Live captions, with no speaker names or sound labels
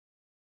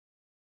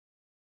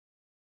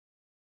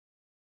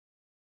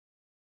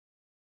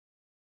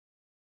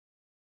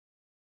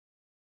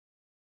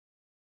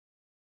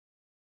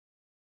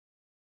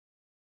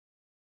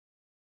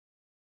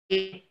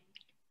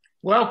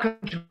Welcome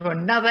to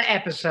another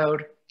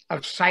episode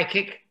of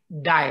Psychic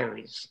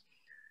Diaries.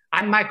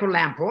 I'm Michael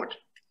Lamport.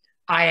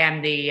 I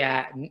am the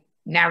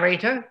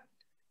narrator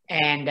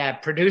and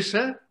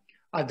producer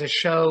of the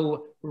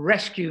show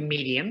Rescue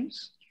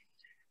Mediums.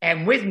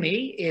 And with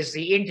me is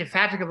the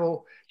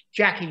indefatigable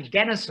Jackie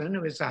Dennison,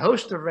 who is the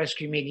host of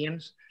Rescue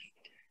Mediums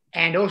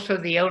and also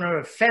the owner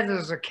of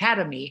Feathers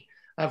Academy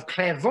of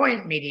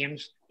Clairvoyant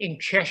Mediums in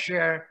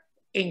Cheshire,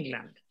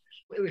 England.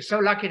 We're so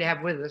lucky to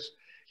have with us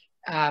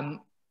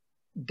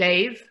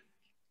Dave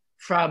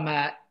from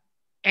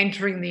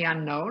Entering the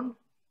Unknown.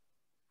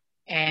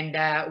 And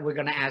we're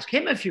going to ask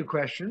him a few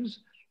questions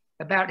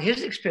about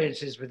his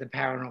experiences with the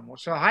paranormal.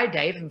 So hi,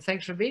 Dave, and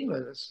thanks for being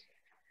with us.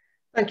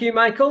 Thank you,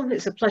 Michael.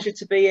 It's a pleasure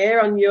to be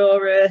here on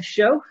your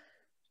show.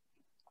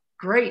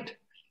 Great.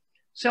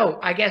 So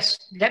I guess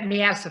let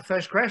me ask the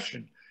first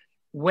question.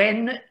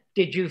 When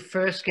did you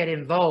first get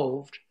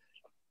involved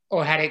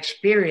or had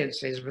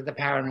experiences with the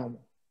paranormal?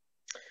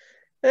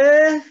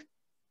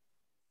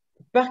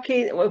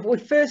 We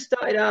first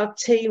started our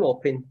team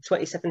up in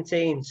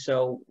 2017.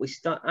 So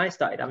I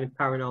started having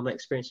paranormal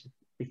experience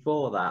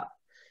before that,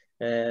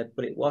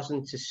 but it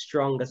wasn't as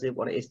strong as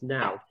what it is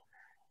now.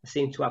 I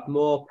seem to have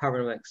more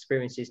paranormal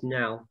experiences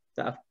now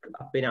that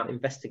I've been out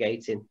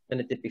investigating than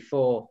I did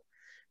before.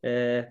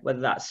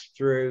 Whether that's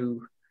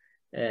through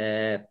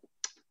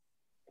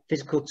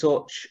physical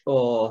touch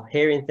or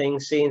hearing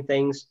things, seeing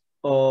things,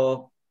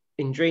 or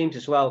in dreams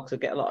as well, because I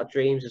get a lot of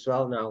dreams as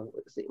well now.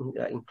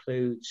 That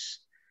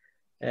includes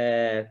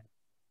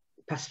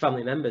past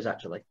family members,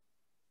 actually.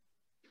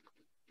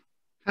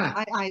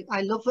 Huh.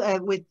 I love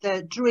with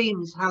the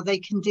dreams how they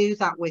can do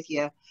that with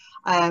you,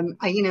 and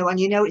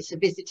it's a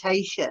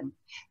visitation.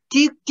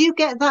 Do you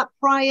get that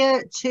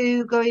prior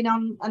to going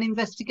on an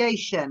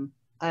investigation?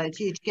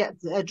 Do you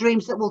get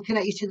dreams that will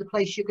connect you to the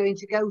place you're going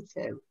to go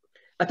to?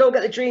 I don't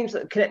get the dreams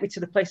that connect me to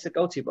the place to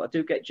go to, but I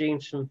do get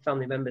dreams from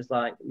family members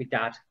like my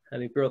dad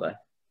and my brother,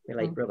 my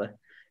late brother,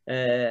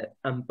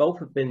 and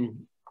both have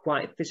been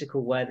quite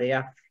physical,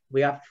 where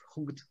we have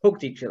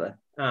hugged each other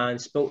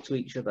and spoke to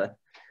each other.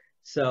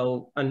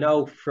 So I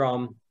know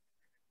from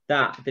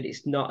that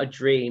it's not a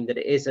dream, that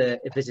it is a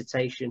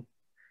visitation.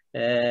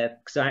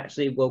 Because I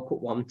actually woke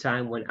up one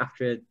time when,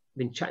 after I'd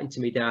been chatting to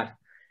my dad,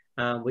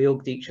 we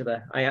hugged each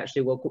other. I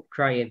actually woke up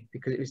crying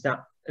because it was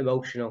that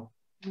emotional.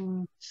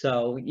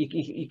 So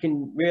you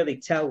can really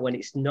tell when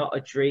it's not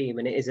a dream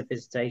and it is a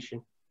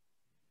visitation.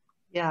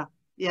 Yeah,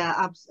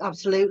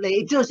 absolutely.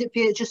 It does.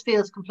 It just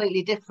feels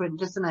completely different,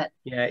 doesn't it?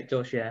 Yeah, it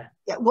does. Yeah.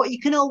 What you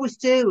can always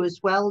do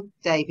as well,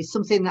 Dave, is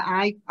something that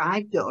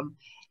I've done,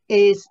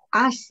 is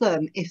ask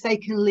them if they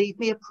can leave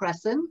me a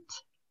present.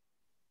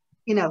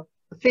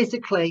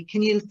 Physically,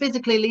 can you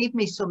physically leave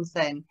me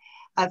something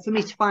for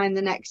me to find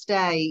the next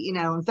day?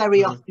 And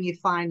very often you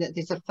find that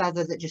there's a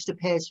feather that just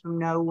appears from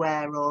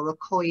nowhere, or a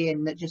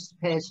coin that just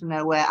appears from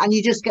nowhere, and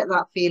you just get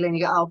that feeling.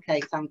 You go,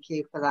 okay, thank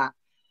you for that.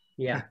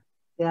 Yeah.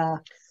 Yeah.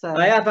 So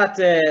I have had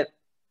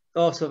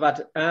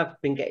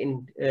I've been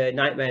getting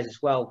nightmares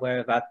as well,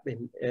 where I've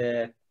been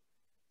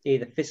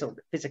either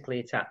physically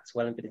attacked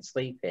while I've been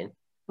sleeping,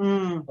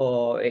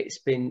 or it's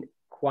been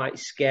quite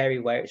scary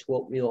where it's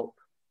woke me up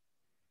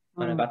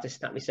and I've had to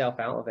snap myself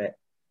out of it.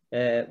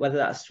 Whether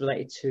that's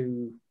related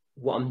to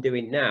what I'm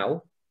doing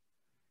now,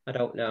 I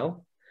don't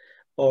know,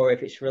 or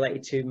if it's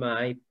related to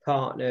my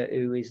partner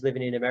who is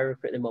living in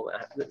America at the moment,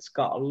 that's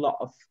got a lot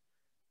of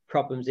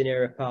problems in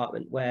her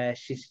apartment, where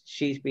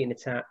she's being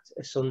attacked,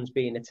 her son's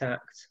being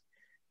attacked,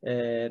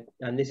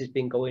 and this has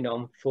been going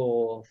on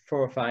for 4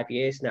 or 5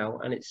 years now,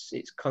 and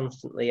it's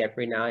constantly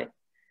every night.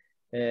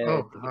 They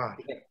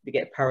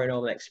get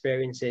paranormal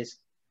experiences.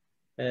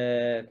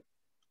 And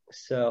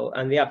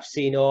they have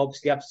seen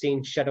orbs, they have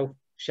seen shadow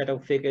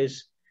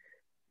figures,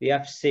 they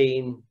have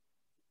seen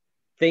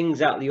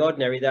things out of the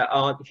ordinary that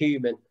aren't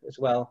human as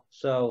well.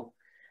 So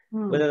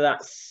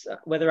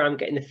whether I'm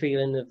getting the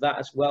feeling of that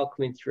as well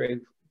coming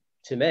through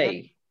to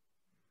me,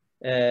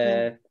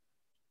 I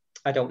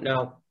don't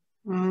know.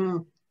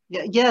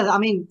 Yeah. I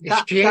mean,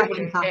 that can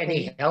happen.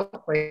 Any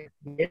help?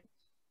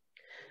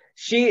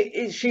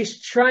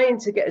 She's trying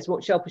to get as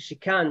much help as she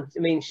can. I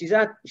mean, she's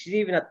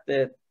even had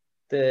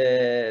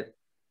the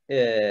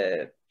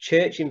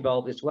church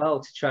involved as well,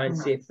 to try and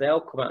see if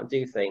they'll come out and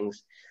do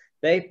things.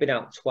 They've been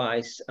out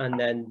twice, and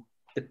then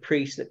the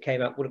priest that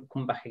came out wouldn't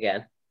come back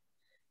again.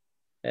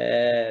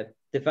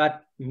 They've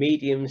had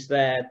mediums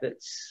there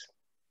that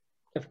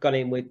have gone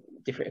in with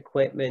different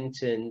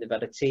equipment, and they've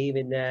had a team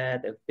in there.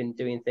 They've been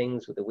doing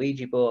things with the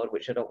Ouija board,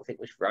 which I don't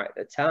think was right at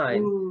the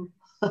time.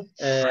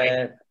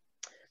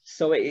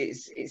 So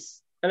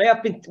it's and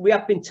we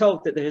have been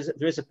told that there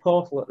is a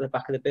portal at the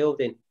back of the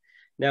building.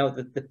 Now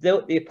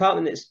the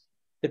apartment that's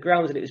the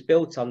grounds that it was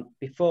built on,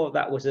 before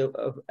that was a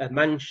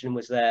mansion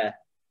was there,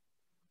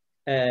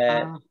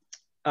 and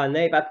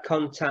they've had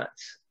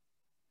contact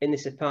in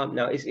this apartment.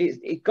 Now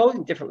it goes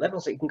in different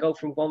levels. It can go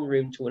from one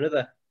room to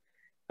another,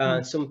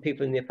 and some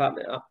people in the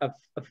apartment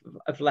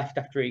have left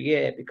after a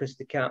year because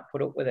they can't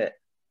put up with it.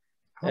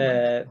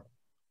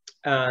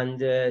 And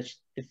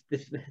they've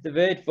they've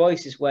heard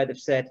voices where they've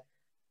said,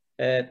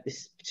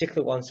 this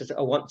particular one says,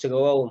 I want to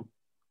go home.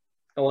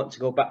 I want to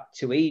go back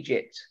to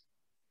Egypt.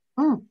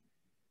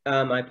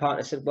 My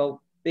partner said,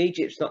 well,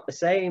 Egypt's not the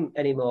same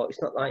anymore.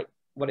 It's not like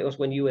what it was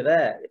when you were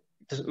there. It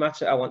doesn't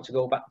matter. I want to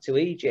go back to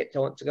Egypt. I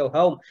want to go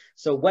home.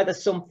 So whether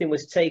something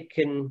was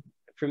taken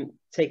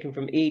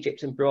from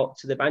Egypt and brought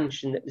to the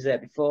mansion that was there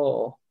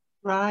before,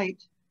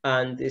 right,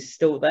 and is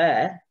still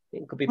there,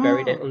 it could be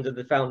buried under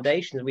the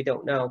foundations. We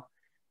don't know.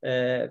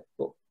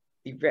 But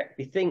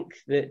they think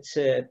that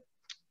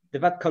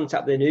they've had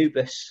contact with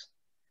Anubis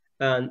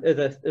and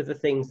other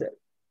things that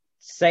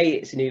say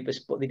it's Anubis,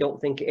 but they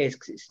don't think it is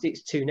because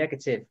it's too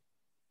negative.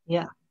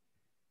 Yeah.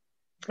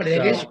 But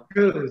it is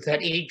true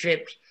that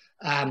Egypt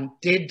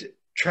did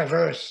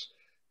traverse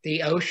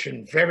the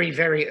ocean very,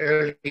 very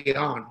early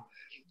on.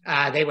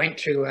 They went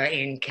to,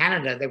 in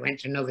Canada, they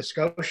went to Nova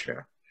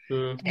Scotia.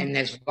 And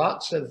there's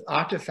lots of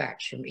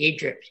artifacts from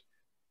Egypt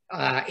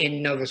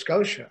in Nova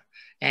Scotia.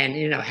 And,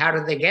 you know, how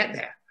did they get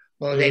there?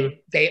 Well,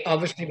 they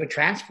obviously were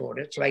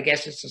transported. So I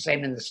guess it's the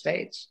same in the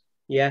States.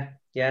 Yeah.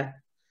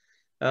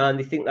 And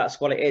they think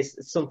that's what it is.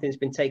 Something's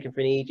been taken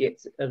from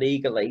Egypt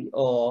illegally,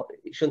 or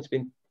it shouldn't have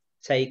been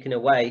taken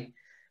away.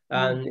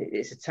 And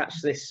it's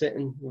attached to this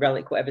certain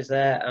relic, whatever's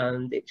there,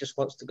 and it just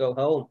wants to go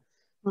home.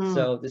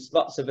 So there's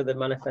lots of other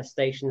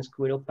manifestations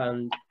coming up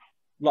and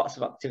lots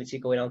of activity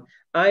going on.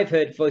 I've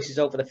heard voices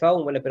over the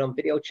phone when I've been on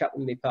video chat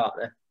with my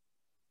partner.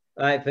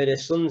 I've heard her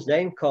son's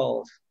name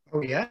called.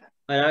 Oh, yeah?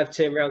 And I've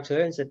turned around to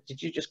her and said,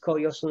 did you just call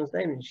your son's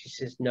name? And she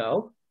says,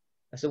 no.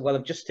 I said, well,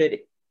 I've just heard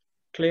it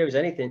clear as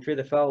anything through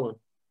the phone.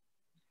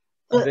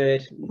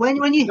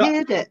 When you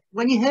heard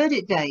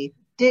it, Dave,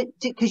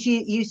 because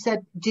you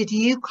said, did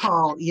you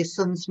call your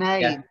son's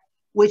name? Yeah.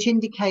 Which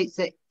indicates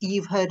that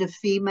you've heard a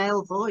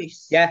female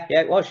voice. Yeah,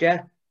 it was,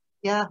 yeah.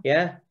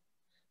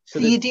 So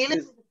you're dealing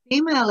with the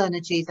female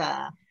energy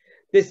there.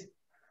 There's,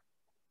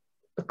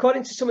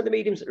 according to some of the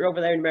mediums that are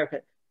over there in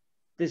America,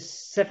 there's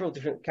several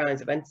different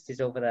kinds of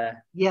entities over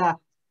there. Yeah.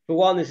 For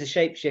one, there's a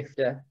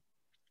shapeshifter.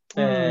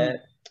 Actually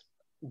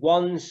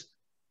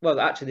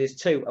there's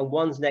two, and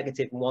one's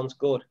negative and one's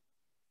good.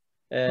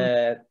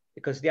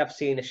 Because they have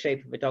seen a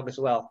shape of a dog as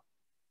well.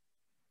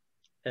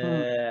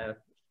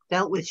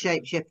 Dealt with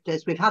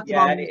shapeshifters. We've had them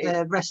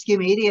on rescue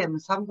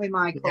mediums, haven't we,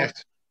 Michael?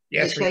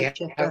 Yes, we have.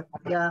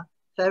 Yeah,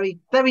 very,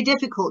 very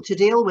difficult to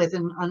deal with,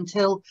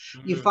 until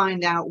you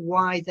find out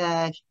why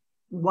they're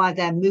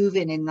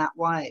moving in that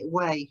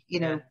way. You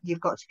know, you've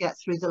got to get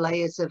through the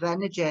layers of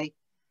energy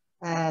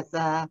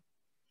there.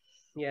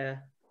 Yeah.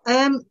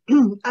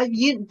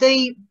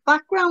 The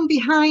background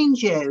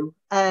behind you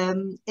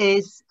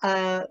is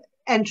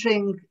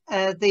Entering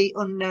the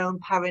Unknown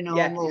Paranormal.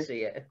 Yeah, you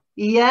see it.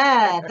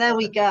 Yeah, there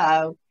we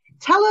go.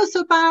 Tell us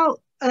about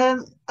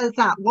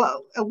that.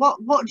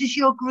 What does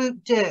your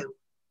group do?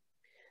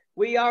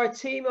 We are a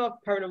team of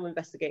paranormal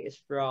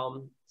investigators,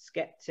 from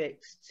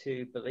skeptics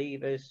to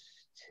believers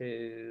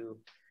to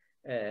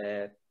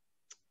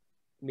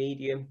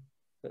medium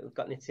that we've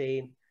got in the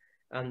team.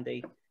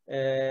 Andy.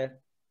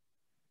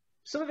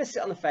 Some of us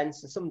sit on the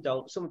fence and some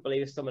don't. Some are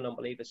believers, some are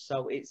non-believers.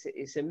 So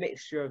it's a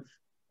mixture of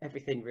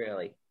everything,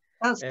 really.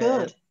 That's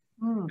good.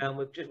 And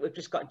we've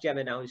just got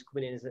Gemma now, who's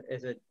coming in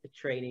as a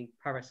training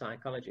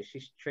parapsychologist.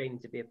 She's training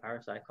to be a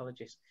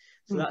parapsychologist,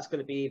 so that's going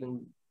to be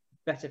even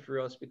better for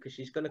us, because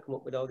she's going to come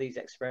up with all these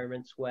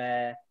experiments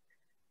where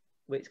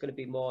it's going to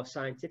be more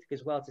scientific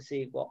as well, to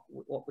see what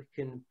we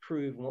can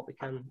prove and what we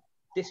can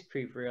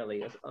disprove,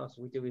 really, as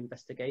we do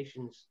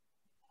investigations.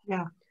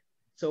 Yeah.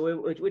 So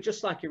we're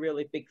just like a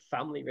really big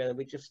family, really.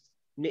 We just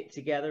knit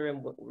together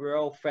and we're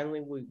all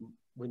friendly.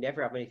 We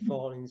never have any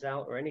fallings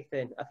out or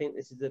anything. I think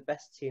this is the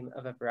best team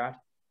I've ever had,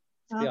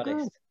 to be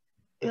honest.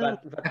 We've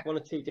had one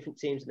or two different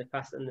teams in the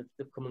past, and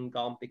they've come and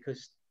gone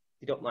because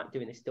they don't like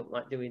doing this, don't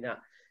like doing that.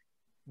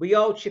 We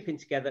all chip in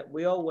together.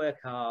 We all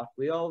work hard.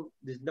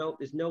 There's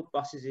no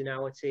bosses in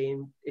our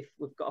team. If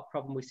we've got a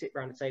problem, we sit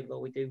around the table,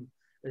 or we do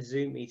a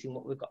Zoom meeting,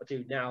 what we've got to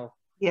do now.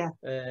 Yeah.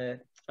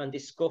 And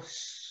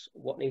discuss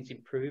what needs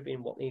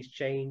improving, what needs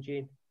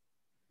changing,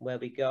 where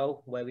we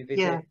go, where we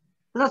visit. Yeah.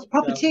 Well, that's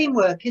proper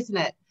teamwork, isn't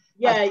it?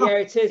 Yeah,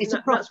 it is. It's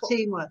a proper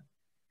teamwork.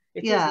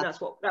 It is, and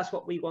that's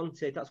what we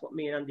wanted. That's what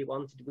me and Andy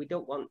wanted. We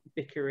don't want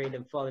bickering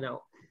and falling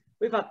out.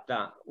 We've had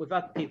that. We've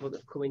had people that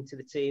have come into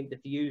the team, they've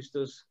used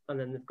us, and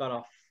then they've gone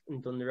off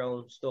and done their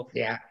own stuff.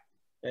 Yeah.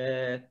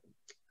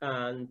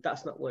 And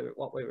that's not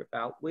what we're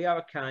about. We are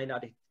a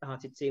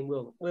kind-hearted team.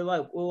 We'll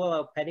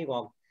help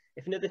anyone.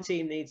 If another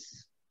team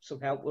needs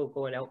some help, we'll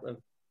go and help them.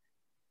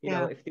 You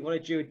know, if they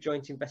want to do a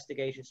joint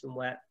investigation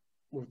somewhere,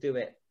 we'll do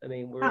it. I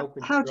mean, we're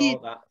open to all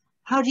that.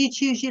 How do you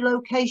choose your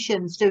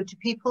locations? Do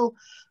people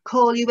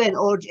call you in,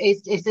 or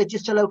is there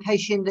just a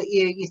location that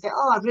you say,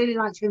 oh, I'd really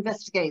like to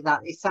investigate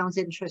that? It sounds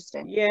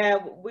interesting. Yeah,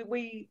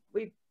 we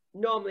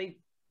normally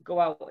go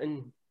out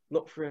and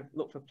look for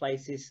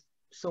places.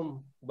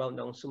 Some well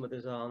known, some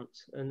others aren't,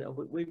 and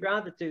we'd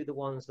rather do the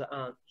ones that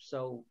aren't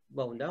so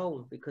well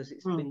known, because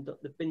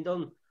they've been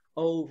done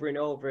over and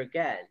over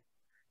again.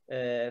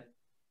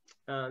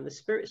 And the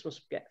spirits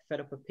must get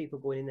fed up of people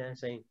going in there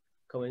saying,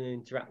 come and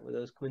interact with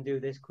us, come and do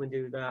this, come and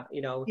do that,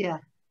 you know. Yeah.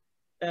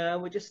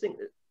 We just think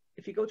that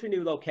if you go to a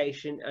new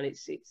location and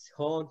it's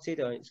haunted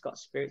or it's got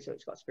spirits or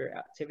it's got spirit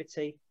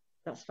activity,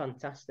 that's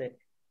fantastic.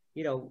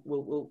 You know,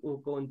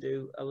 we'll go and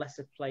do a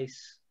lesser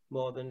place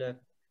more than a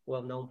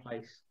well-known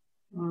place.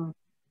 Mm.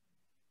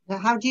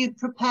 How do you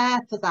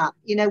prepare for that?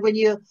 You know, when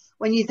you're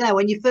there,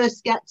 when you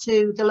first get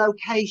to the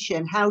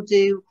location,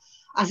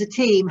 as a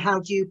team, how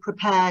do you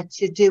prepare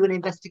to do an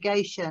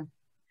investigation?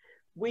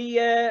 We,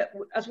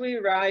 as we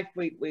arrive,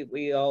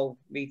 we all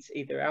meet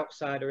either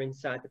outside or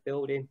inside the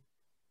building.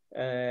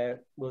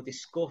 We'll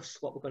discuss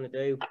what we're going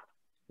to do.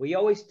 We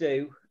always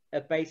do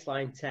a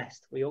baseline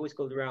test. We always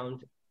go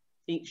around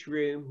each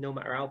room, no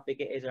matter how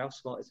big it is or how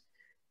small it is.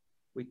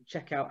 We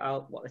check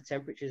out what the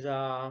temperatures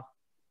are,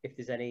 if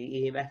there's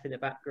any EMF in the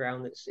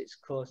background that's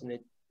causing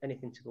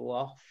anything to go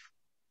off,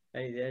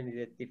 any of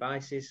the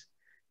devices.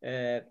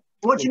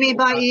 What do you mean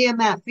by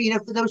EMF? You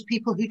know, for those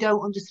people who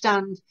don't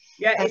understand.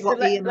 Yeah, it's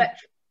the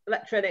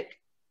electronic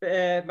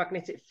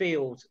magnetic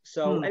field.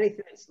 So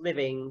anything that's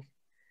living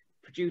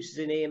produces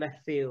an EMF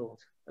field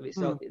of its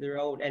own, their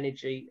own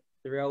energy,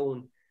 their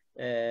own.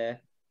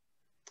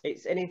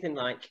 It's anything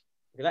like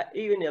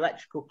even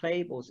electrical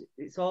cables.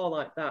 It's all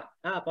like that.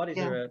 Our bodies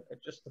are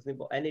just nothing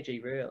but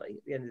energy, really.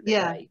 At the end of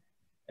the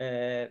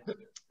day.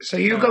 So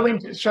you go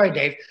into. Sorry,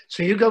 Dave.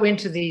 So you go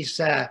into these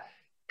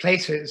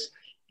places.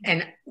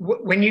 And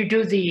when you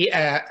do the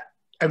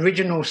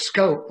original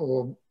scope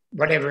or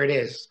whatever it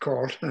is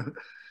called,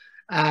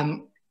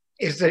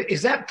 is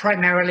that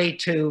primarily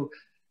to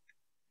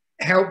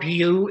help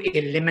you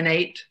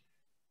eliminate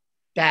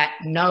that?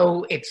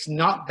 No, it's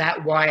not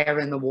that wire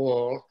in the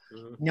wall.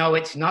 No,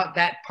 it's not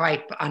that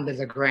pipe under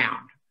the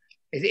ground.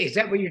 Is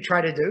that what you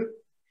try to do?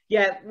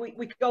 Yeah,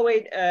 we go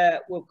in.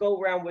 We'll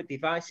go around with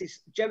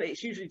devices. Gemma,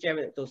 it's usually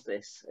Gemma that does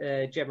this.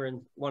 Gemma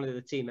and one of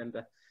the team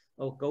member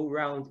will go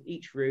around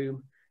each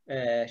room.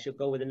 She'll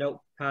go with a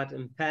notepad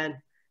and pen.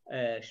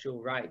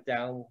 She'll write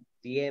down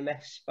the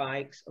EMF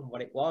spikes and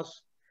what it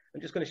was.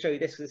 I'm just going to show you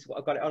this because this is what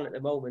I've got it on at the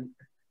moment.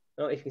 I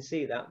don't know if you can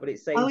see that, but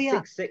it's saying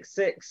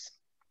 666.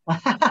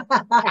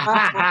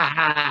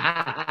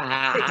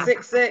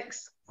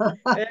 666.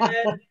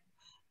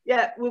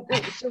 Yeah,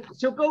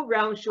 she'll go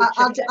round.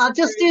 I'll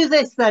just do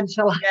this then,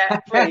 shall I? Yeah,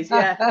 please,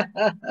 yeah.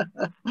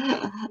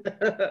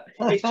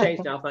 It's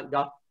changed now, thank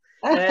God.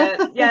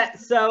 Yeah,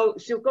 so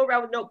she'll go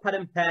around with notepad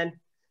and pen.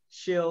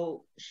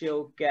 She'll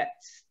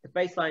get the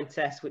baseline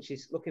test, which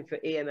is looking for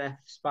EMF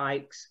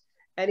spikes,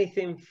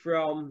 anything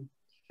from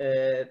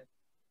 0.1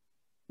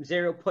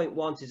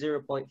 to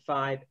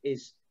 0.5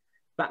 is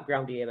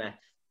background EMF.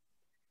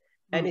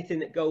 Anything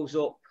that goes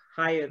up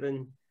higher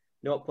than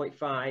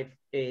 0.5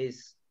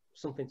 is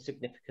something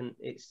significant.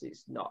 It's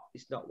not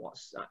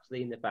what's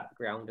actually in the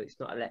background. It's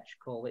not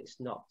electrical. It's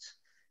not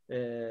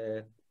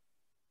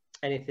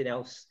anything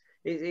else.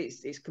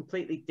 It's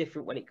completely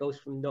different when it goes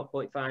from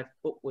 0.5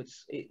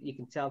 upwards. You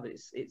can tell that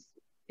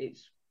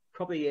it's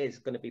probably is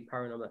going to be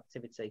paranormal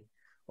activity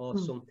or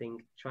something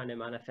trying to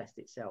manifest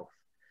itself.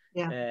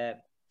 Yeah.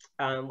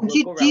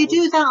 We'll do you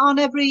do that on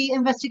every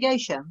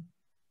investigation?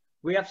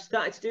 We have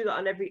started to do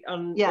that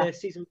on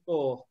season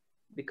 4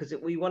 because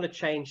we want to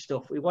change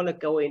stuff. We want to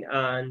go in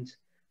and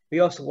we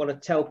also want to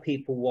tell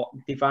people what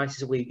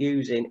devices we're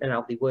using and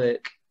how they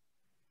work.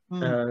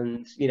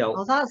 And you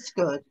know, that's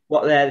good.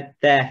 What they're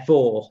there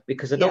for,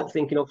 because I don't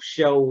think enough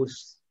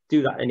shows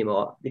do that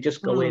anymore. They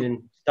just go in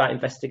and start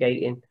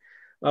investigating.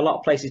 A lot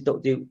of places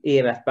don't do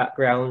EMF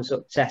backgrounds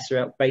or tests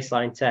or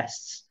baseline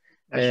tests.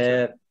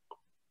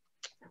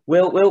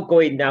 We'll go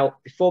in now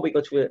before we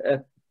go to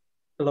a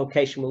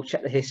location. We'll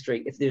check the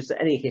history if there's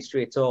any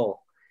history at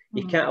all.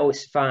 You can't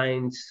always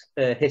find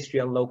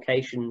history on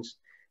locations,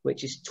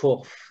 which is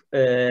tough,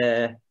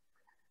 and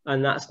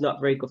that's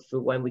not very good for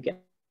when we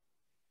get.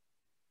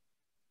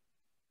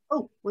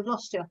 Oh, we've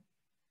lost you.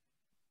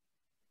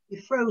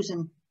 You're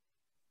frozen.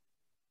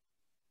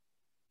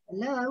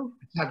 Hello?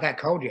 It's not that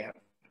cold yet.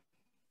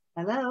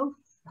 Hello?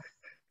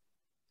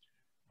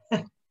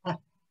 Well,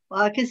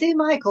 I can see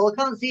Michael. I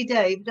can't see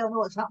Dave. Don't know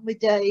what's happened with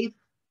Dave.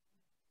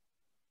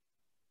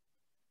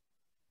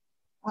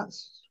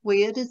 That's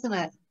weird, isn't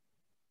it?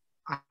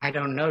 I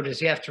don't know. Does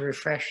he have to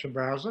refresh the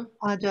browser?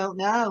 I don't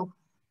know.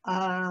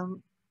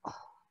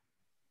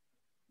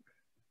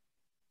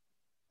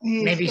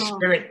 Maybe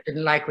Spirit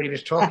didn't like what he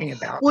was talking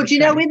about. Well, do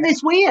you know, isn't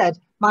this weird,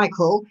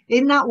 Michael?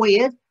 Isn't that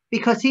weird?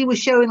 Because he was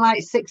showing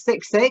like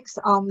 666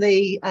 on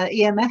the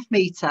EMF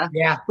meter,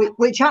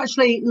 which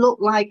actually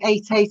looked like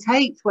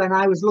 888 when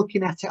I was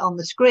looking at it on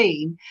the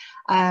screen.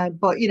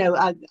 But, you know,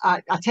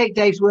 I take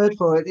Dave's word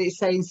for it. It's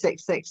saying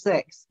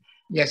 666.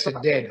 Yes,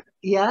 it did.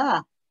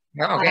 Yeah.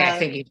 Okay, I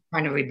think he's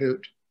trying to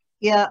reboot.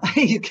 Yeah,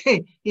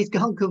 he's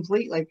gone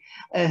completely.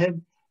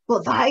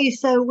 But that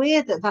is so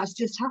weird that that's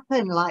just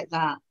happened like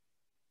that.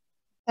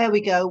 There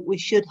we go. We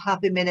should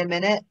have him in a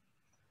minute.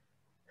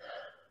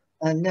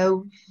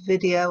 No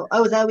video.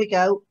 Oh, there we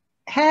go.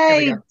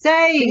 Hey,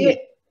 Dave.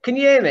 Can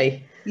you hear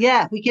me?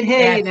 Yeah, we can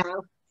hear you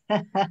now.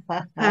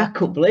 I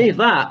couldn't believe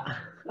that.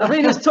 I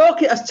mean, I was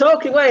talking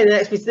away, and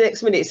the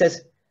next minute it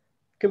says,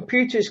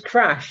 computers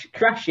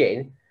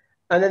crashing,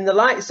 and then the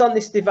lights on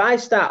this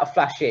device started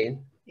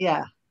flashing.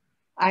 Yeah,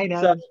 I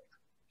know. So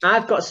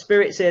I've got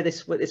spirits here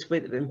this week that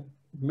have been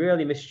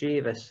really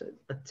mischievous.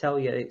 I tell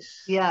you,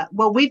 it's... Yeah,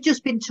 well, we've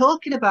just been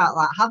talking about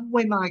that, haven't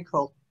we,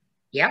 Michael?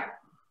 Yep.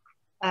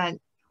 And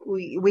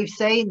we've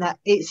saying that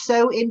it's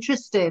so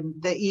interesting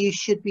that you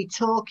should be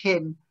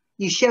talking.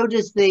 You showed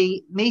us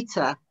the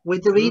meter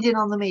with the reading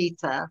on the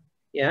meter.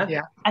 Yeah.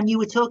 Yeah. And you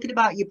were talking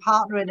about your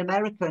partner in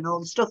America and all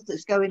the stuff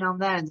that's going on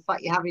there and the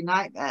fact you're having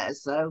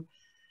nightmares. So,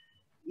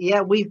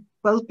 yeah, we've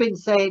both been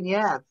saying,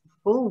 yeah,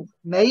 oh,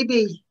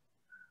 maybe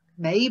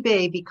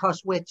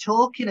because we're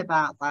talking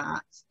about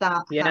that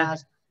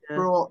has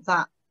brought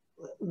that,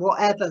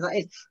 whatever that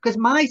is. Because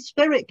my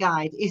spirit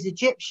guide is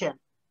Egyptian.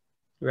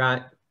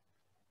 Right.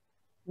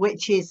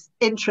 Which is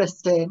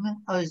interesting.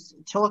 I was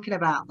talking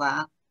about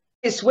that.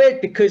 It's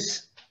weird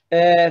because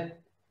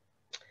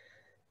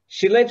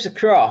she lives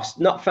across,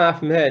 not far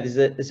from her,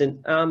 there's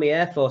an Army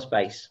Air Force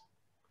base.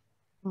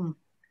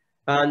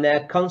 And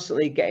they're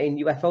constantly getting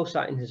UFO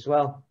sightings as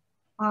well.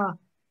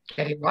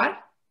 Getting what?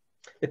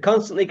 They're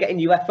constantly getting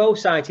UFO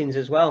sightings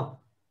as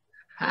well.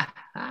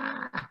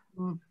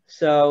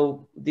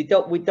 So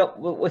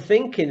we're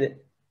thinking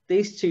that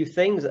these two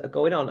things that are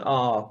going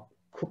on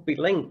could be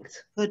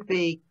linked. Could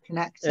be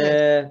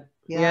connected.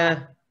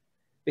 Yeah.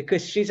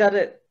 Because she's had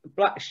a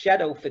black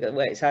shadow figure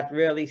where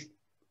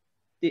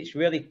it's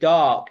really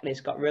dark and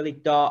it's got really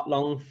dark,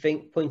 long,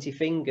 pointy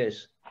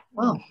fingers.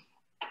 Oh.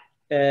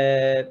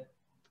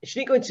 She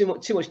didn't go into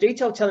too much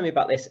detail telling me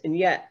about this, and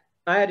yet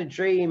I had a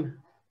dream,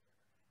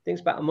 I think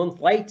it's about a month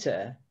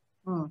later,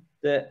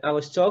 that I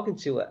was talking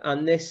to her,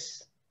 and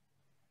this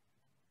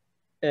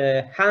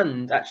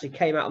hand actually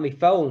came out of my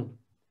phone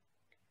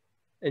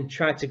and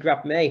tried to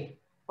grab me.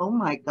 Oh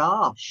my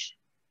gosh.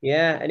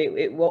 Yeah, and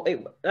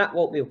that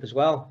woke me up as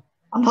well.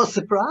 I'm not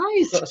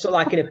surprised. So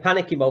like in a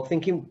panicky mode,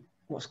 thinking,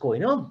 what's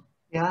going on?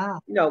 Yeah.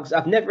 You know, because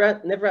I've never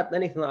had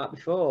anything like that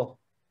before.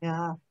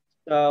 Yeah.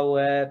 So,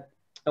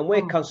 and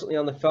we're constantly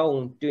on the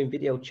phone doing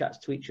video chats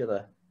to each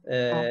other.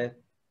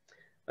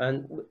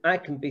 And I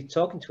can be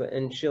talking to her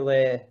and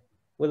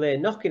we'll hear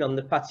knocking on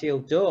the patio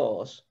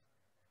doors.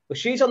 Well,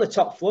 she's on the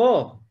top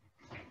floor.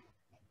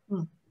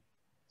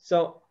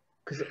 So,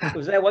 because I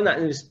was there one night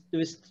and there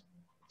was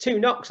 2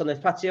 knocks on the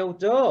patio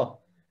door.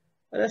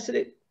 And I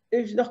said,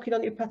 who's knocking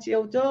on your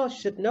patio door?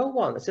 She said, no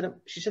one.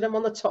 She said, I'm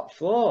on the top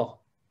floor.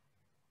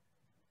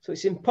 So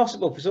it's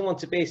impossible for someone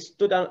to be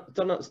stood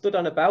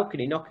on a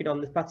balcony knocking on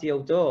the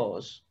patio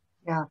doors.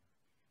 Yeah.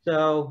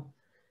 So,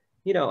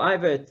 you know, I've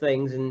heard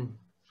things, and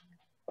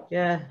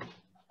yeah.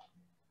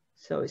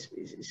 So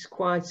it's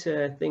quite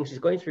a thing she's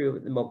going through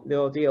with the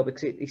ordeal,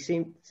 because they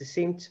seem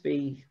to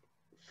be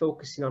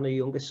focusing on her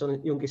youngest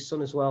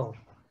son as well.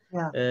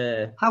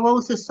 Yeah. How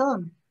old's the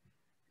son?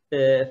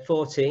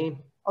 14.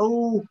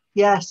 Oh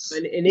yes.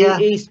 And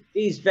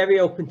he's very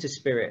open to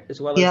spirit as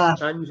well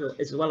as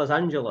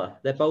Angela.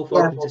 They're both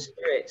open to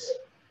spirits.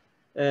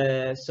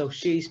 So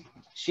she's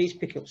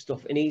picking up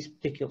stuff and he's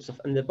picking up stuff,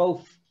 and they're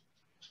both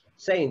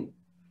saying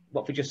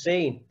what we've just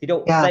seen. They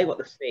don't say what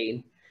they've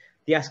seen.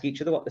 They ask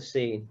each other what they've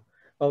seen,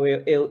 or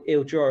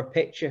he'll draw a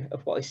picture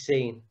of what he's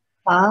seen.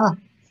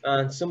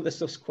 And some of the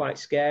stuff's quite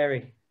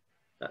scary,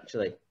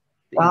 actually.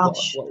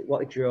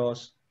 What he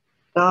draws.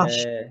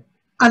 Gosh.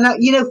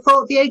 And you know,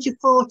 for the age of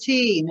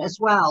 14 as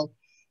well,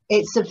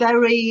 it's a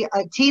very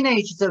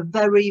teenagers are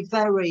very,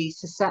 very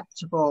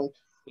susceptible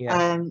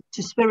to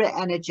spirit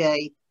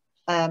energy,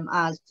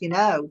 as you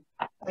know,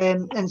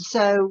 and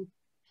so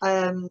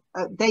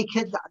they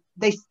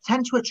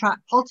tend to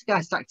attract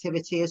poltergeist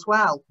activity as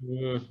well.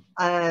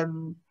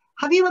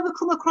 Have you ever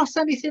come across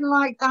anything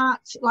like that,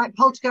 like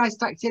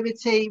poltergeist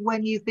activity,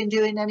 when you've been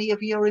doing any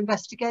of your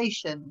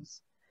investigations?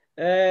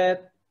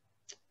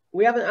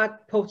 We haven't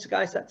had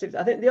poltergeist activity.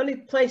 I think the only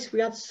place we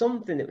had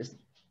something that was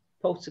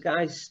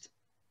poltergeist,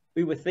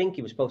 we were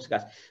thinking was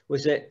poltergeist,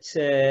 was at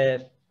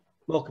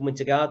Morecambe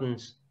Winter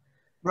Gardens.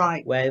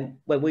 Right. When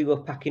we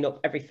were packing up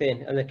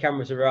everything and the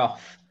cameras were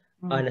off,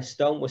 and a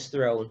stone was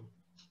thrown,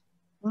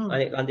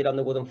 and it landed on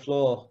the wooden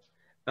floor.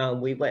 And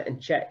we went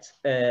and checked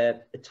a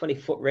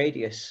 20-foot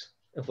radius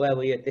of where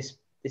we had this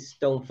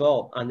stone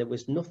fall, and there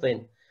was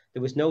nothing.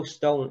 There was no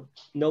stone,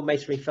 no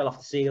masonry fell off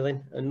the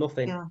ceiling, and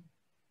nothing. Yeah.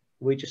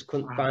 We just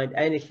couldn't find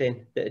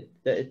anything that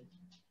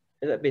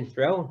had been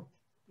thrown.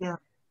 Yeah.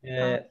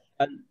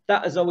 And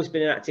that has always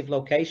been an active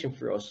location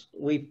for us.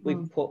 We've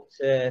put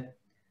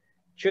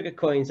trigger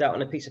coins out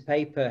on a piece of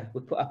paper.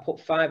 I put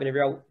 5 in a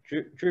row,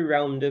 drew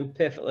round them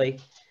perfectly.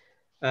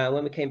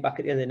 When we came back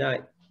at the end of the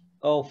night,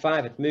 all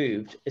 5 had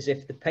moved, as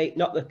if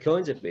not the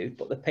coins had moved,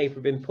 but the paper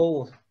had been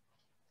pulled.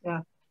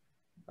 Yeah.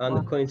 And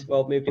the coins have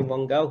all moved in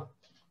one go.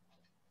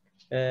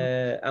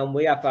 And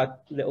we have had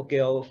little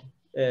girl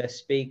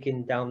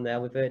speaking down there.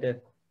 We've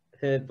heard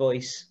her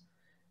voice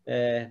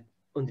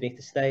underneath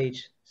the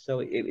stage.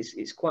 So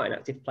it's quite an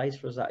active place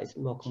for us, that is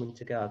Morecambe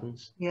Winter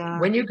Gardens. Yeah.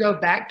 When you go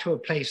back to a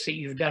place that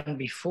you've done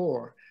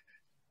before,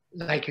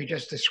 like you're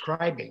just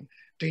describing,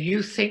 Do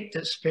you think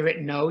that spirit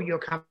know you're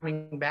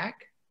coming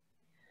back?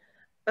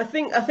 I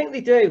think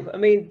they do. I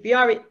mean,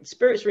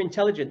 spirits are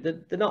intelligent.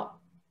 They're not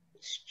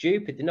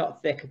stupid. They're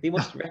not thick. They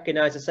must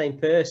recognize the same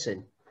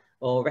person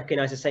or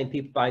recognize the same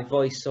people by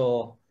voice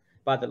or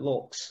by the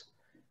looks.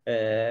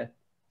 And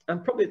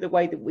probably the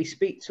way that we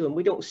speak to them,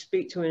 we don't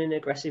speak to them in an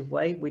aggressive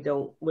way.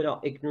 We're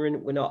not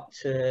ignorant. We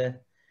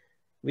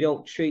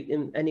don't treat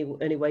them any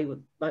way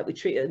like we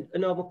treat a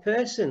normal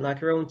person,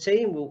 like our own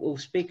team. We'll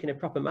speak in a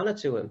proper manner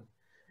to them.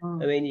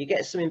 I mean, you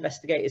get some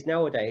investigators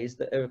nowadays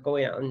that are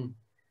going out and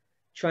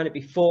trying to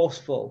be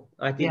forceful.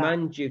 I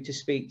demand you to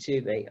speak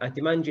to me. I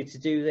demand you to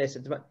do this.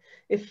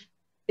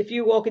 If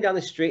you're walking down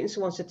the street and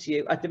someone said to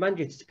you, I demand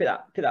you to pick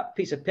that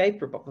piece of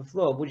paper up off the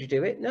floor, would you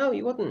do it? No,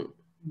 you wouldn't.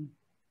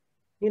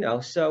 You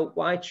know, so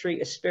why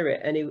treat a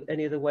spirit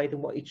any other way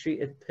than what you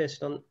treat a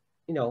person on,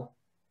 you know,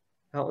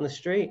 out on the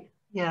street?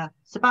 Yeah,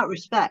 it's about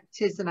respect,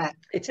 isn't it?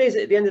 It is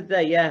at the end of the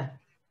day, yeah.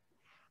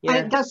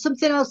 That's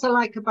something else I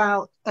like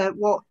about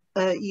what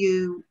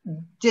you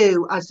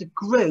do as a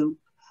group,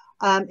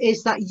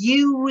 is that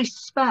you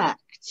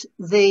respect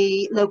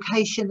the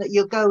location that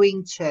you're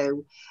going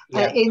to,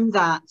 in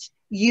that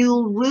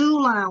you'll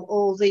rule out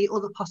all the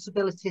other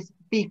possibilities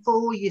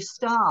before you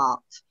start.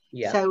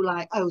 Yeah. So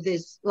like, oh,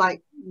 there's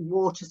like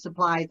water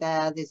supply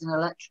there, there's an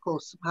electrical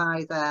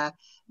supply there,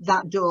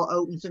 that door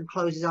opens and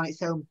closes on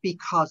its own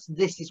because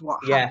this is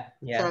what happens.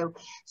 Yeah.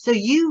 So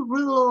you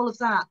rule all of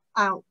that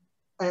out,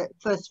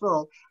 first of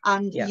all,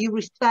 and you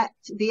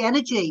respect the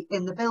energy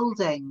in the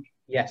building.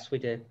 Yes, we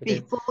do.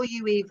 Before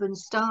you even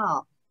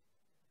start.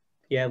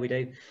 Yeah, we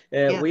do.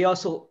 We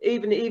also,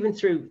 even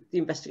through the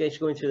investigation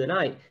going through the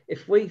night,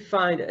 if we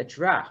find a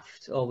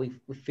draft or we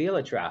feel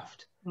a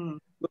draft, we'll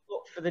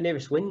look for the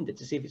nearest window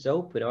to see if it's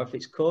open or if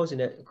it's causing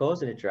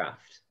a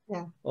draft.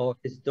 Yeah. Or if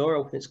there's a door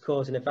open, it's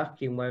causing a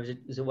vacuum where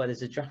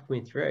there's a draft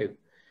coming through.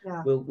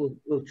 Yeah.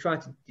 We'll try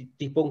to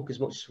debunk as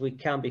much as we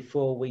can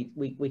before we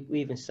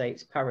even say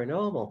it's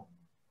paranormal.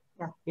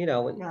 Yeah. You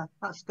know. Yeah,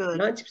 that's good.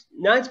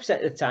 90%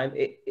 of the time,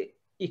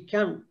 you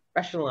can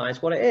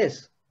rationalise what it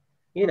is.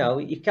 You know,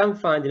 you can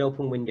find an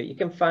open window. You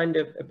can find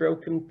a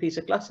broken piece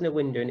of glass in a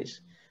window and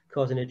it's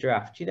causing a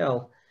draft, you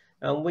know.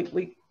 And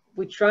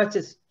we try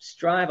to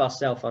strive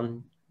ourselves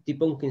on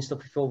debunking stuff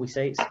before we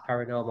say it's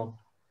paranormal.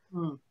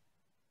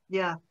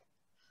 Yeah.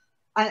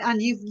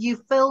 And you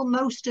film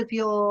most of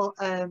your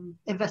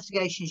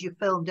investigations, you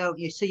film, don't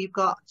you? So you've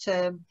got,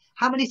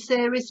 how many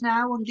series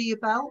now under your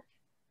belt?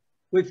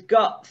 We've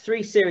got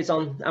 3 series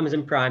on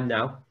Amazon Prime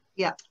now.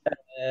 Yeah.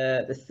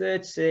 The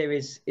 3rd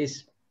series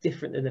is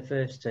different than the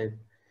first 2.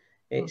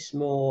 It's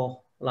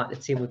more like the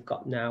team we've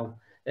got now.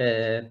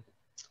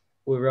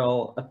 We're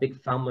all a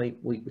big family.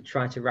 We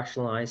try to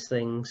rationalise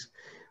things.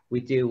 We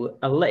do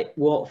a lit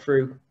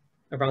walkthrough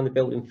around the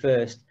building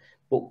first,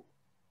 but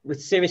with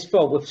series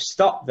 4, we've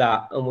stopped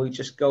that and we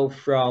just go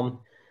from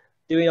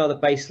doing all the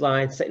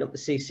baseline, setting up the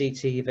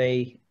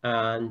CCTV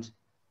and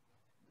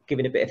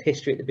giving a bit of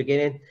history at the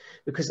beginning.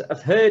 Because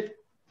I've heard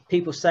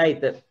people say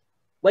that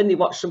when they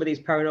watch some of these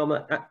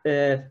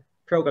paranormal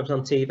programs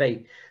on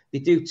TV, they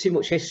do too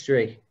much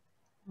history,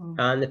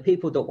 and the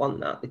people don't want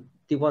that.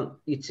 They want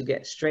you to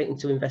get straight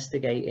into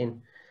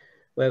investigating,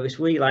 whereas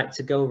we like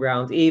to go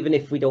around, even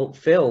if we don't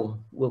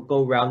film, we'll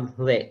go around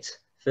lit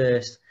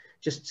first,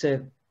 just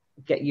to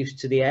get used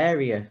to the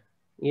area,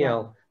 you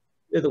know.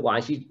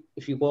 Otherwise,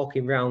 if you're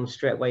walking around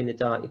straight away in the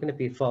dark, you're going to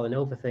be falling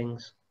over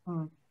things.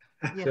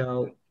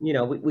 So, you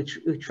know,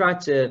 we try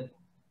to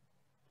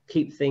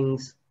keep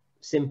things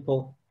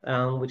simple,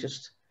 and we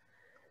just,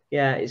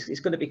 it's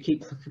going to be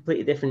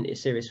completely different in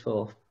series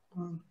 4.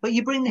 But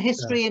you bring the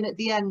history in at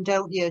the end,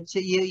 don't you? To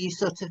you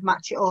sort of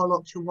match it all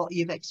up to what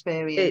you've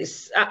experienced.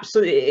 It's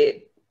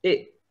absolutely,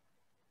 it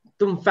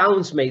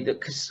dumbfounds me that,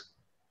 because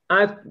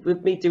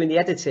with me doing the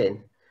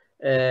editing,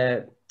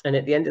 and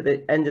at the end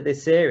of the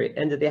series,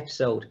 end of the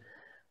episode,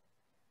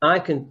 I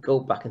can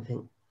go back and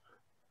think,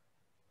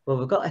 well,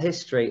 we've got a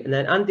history, and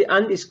then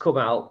Andy's come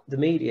out, the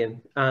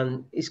medium,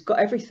 and he's got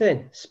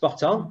everything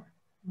spot on,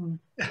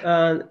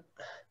 and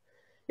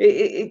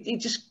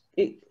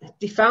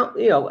he found,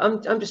 you know,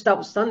 I'm just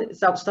outstanding.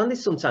 It's outstanding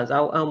sometimes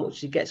how much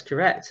he gets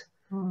correct.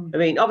 I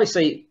mean,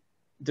 obviously,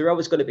 there are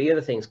always going to be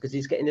other things because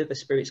he's getting other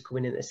spirits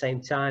coming in at the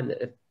same time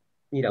that have,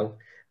 you know.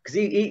 Because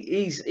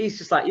he's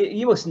just like,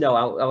 you must know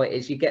how it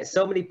is. You get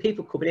so many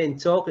people coming in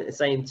talking at the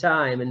same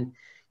time, and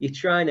you're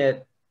trying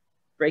to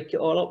break it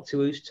all up to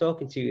who's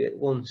talking to you at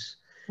once.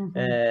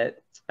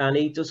 And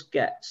he does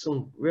get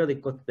some really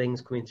good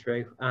things coming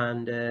through.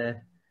 And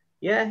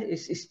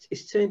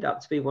it's turned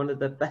out to be one of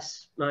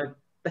my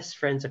best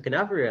friends I can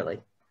have, really.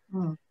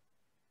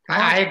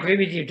 I agree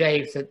with you,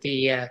 Dave, that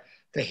the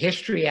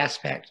history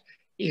aspect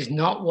is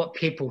not what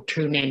people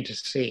tune in to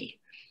see.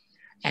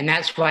 And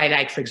that's why,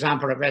 like, for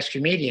example, at Rescue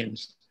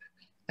Mediums,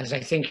 as I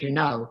think you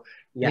know,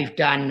 we've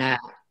done,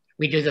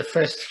 we do the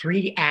first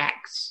 3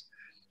 acts.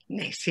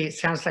 See, it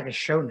sounds like a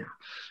show now.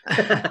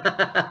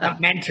 Not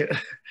meant to.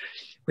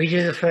 We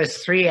do the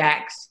first 3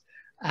 acts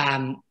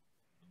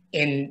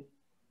in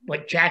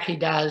what Jackie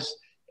does,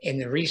 in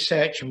the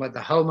research and what the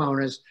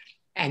homeowners,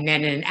 And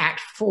then in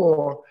Act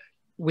 4,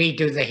 we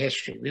do the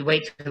history. We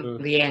wait till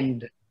the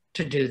end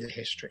to do the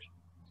history.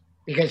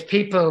 Because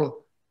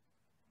people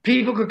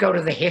could go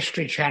to the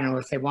History Channel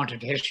if they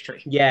wanted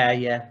history.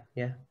 Yeah.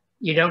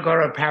 You don't go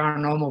to a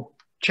paranormal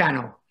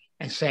channel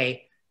and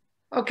say,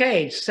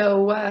 okay,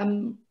 so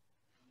in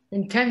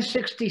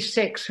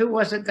 1066, who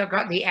was it that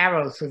got the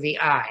arrow through the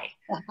eye?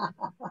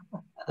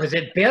 Was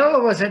it Bill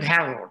or was it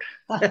Harold?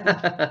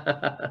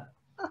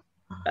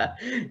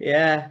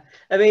 Yeah.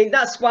 I mean,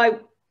 that's why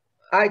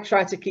I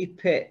try to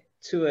keep it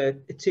to a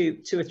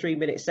 2 or 3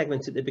 minute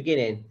segment at the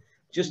beginning,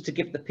 just to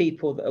give the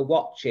people that are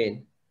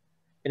watching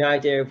an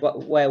idea of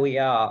where we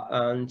are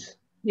and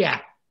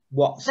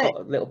what sort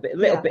of little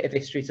bit of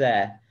history's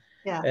there.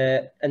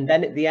 Yeah. And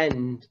then at the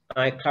end,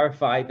 I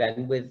clarify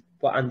then with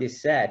what Andy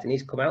said, and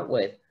he's come out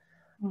with.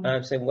 And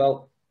I'm saying,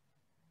 well,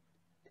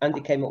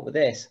 Andy came up with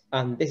this,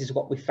 and this is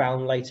what we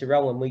found later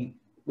on when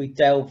we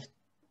delved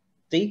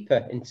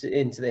deeper into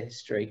the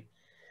history.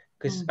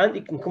 Because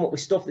Andy can come up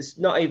with stuff that's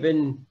not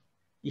even,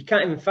 you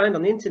can't even find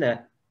on the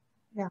internet.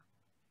 Yeah,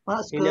 well,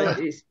 that's good.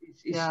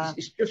 You know,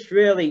 it's just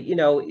really, you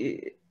know,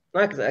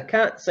 like I said, I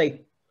can't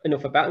say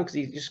enough about him because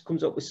he just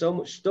comes up with so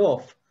much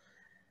stuff.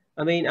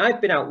 I mean,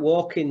 I've been out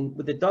walking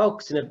with the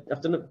dogs and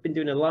I've been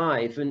doing a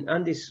live, and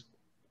Andy's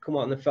come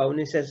on the phone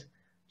and he says,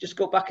 just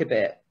go back a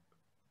bit.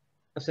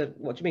 I said,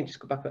 what do you mean, just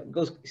go back?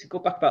 He said, go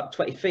back about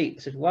 20 feet.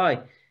 I said,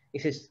 why? He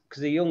says,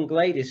 because the young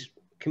lady's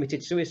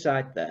committed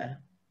suicide there.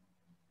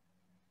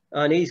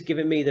 And he's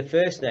given me the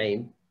first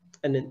name,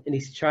 and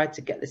he's tried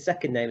to get the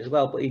second name as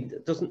well, but he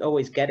doesn't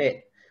always get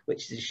it,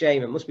 which is a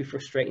shame. It must be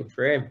frustrating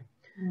for him.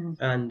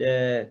 And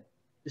the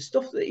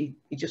stuff that he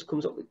just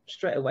comes up with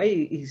straight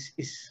away,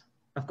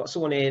 I've got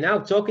someone here now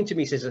talking to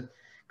me, says,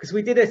 because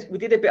we did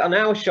a bit on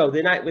our show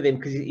the night with him,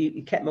 because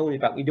he kept moaning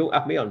about, you don't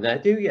have me on there,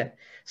 do you?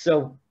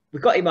 So we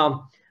got him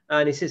on,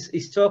 and he says,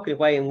 he's talking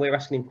away and we're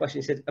asking him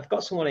questions. He said, I've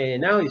got someone here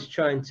now, he's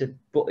trying to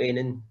butt in,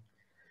 and,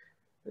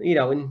 you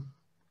know, and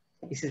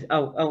he says,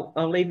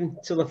 I'll leave him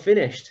till I've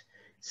finished.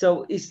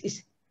 So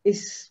it's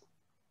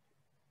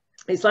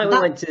like we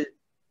went to...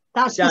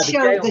 That's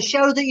the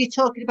show that you're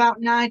talking about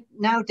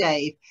now,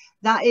 Dave.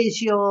 That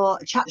is your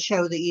chat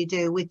show that you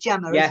do with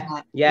Gemma, isn't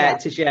it? Yeah,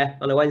 it is,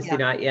 on a Wednesday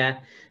night,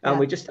 and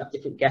we just have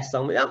different guests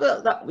on.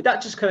 That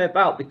just came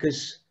about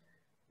because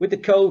with the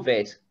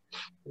COVID,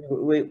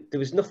 there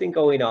was nothing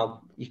going on.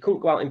 You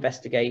couldn't go out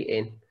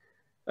investigating.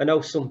 I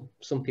know some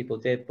people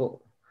did, but I'm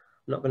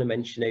not going to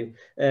mention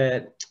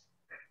who.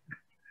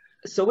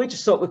 So we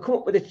just thought we'll come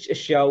up with a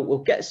show. We'll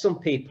get some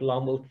people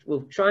on.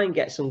 We'll try and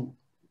get some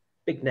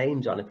big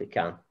names on if we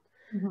can.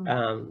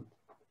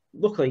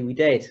 Luckily we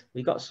did.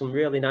 We got some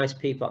really nice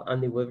people,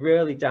 and they were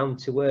really down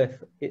to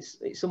earth.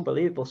 It's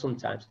unbelievable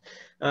sometimes,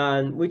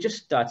 and we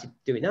just started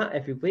doing that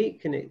every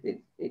week, and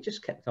it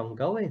just kept on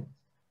going.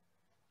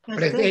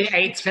 But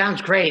it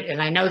sounds great,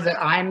 and I know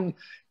that I'm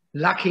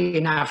lucky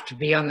enough to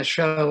be on the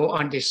show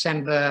on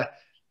December.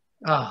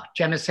 Oh,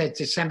 Gemma said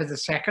December the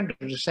 2nd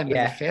or December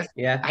the 5th.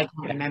 I can't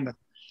remember.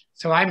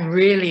 So I'm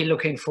really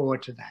looking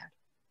forward to that.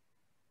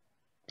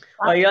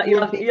 Well,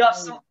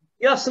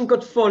 you'll have some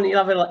good fun.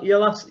 You'll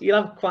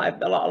have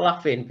quite a lot of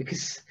laughing,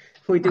 because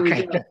we do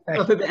have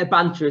a bit of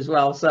banter as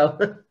well. So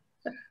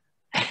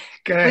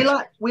good.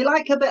 We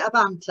like a bit of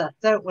banter,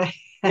 don't we?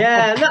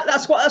 Yeah, and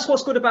that's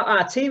what's good about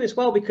our team as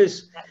well,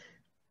 because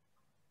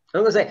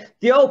I'm gonna say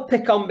they all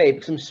pick on me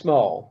because I'm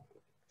small,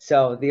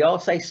 so they all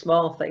say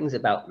small things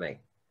about me.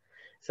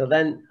 So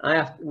then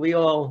we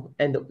all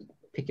end up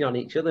picking on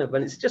each other,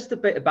 but it's just a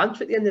bit of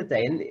banter at the end of the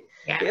day, and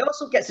it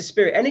also gets the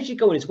spirit energy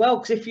going as well.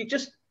 Because if you're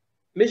just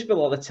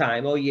miserable all the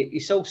time, or you're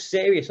so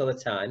serious all the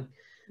time,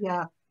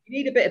 you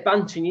need a bit of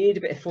banter and you need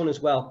a bit of fun as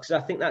well, because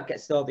I think that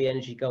gets all the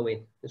energy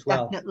going as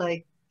well.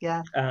 Definitely,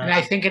 yeah. And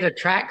I think it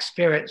attracts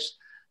spirits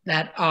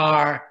that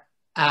are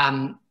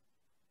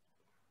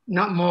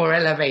not more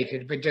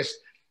elevated, but just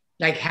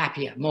like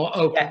happier, more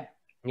open.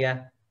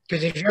 Yeah.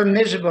 Because if you're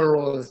miserable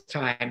all the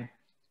time,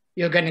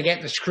 you're going to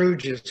get the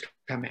Scrooges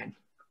come in.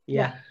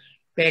 Yeah.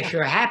 But if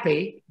you're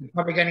happy, you're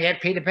probably going to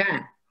get Peter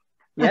Pan.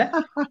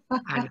 Yeah.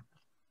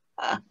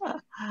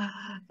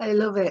 I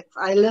love it.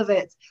 I love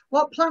it.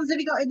 What plans have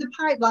you got in the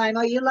pipeline?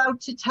 Are you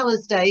allowed to tell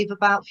us, Dave,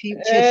 about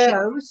future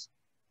shows?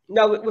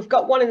 No, we've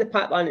got one in the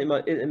pipeline in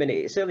a minute.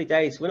 It's early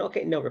days. We're not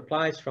getting no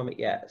replies from it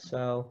yet.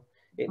 So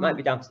it might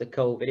be down to the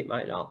COVID. It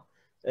might not.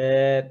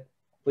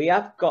 We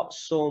have got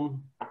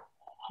some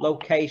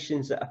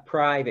locations that are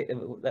private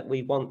that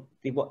we want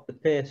the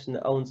person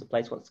that owns the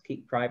place wants to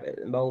keep private at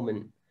the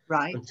moment,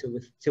 right?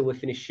 Until we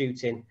finish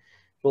shooting.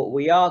 But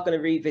we are going to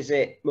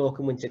revisit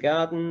Morecambe Winter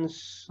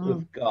Gardens.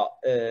 We've got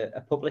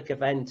a public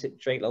event at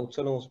Drakelow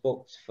Tunnels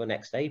booked for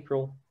next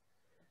April.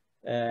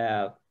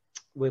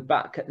 We're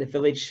back at the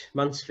Village,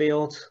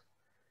 Mansfield.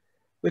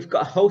 We've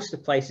got a host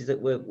of places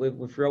that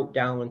we've wrote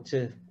down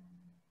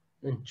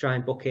and try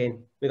and book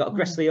in. We've got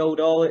Gressley Old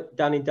Hall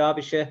down in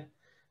Derbyshire.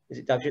 Is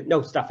it Derbyshire?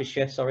 No,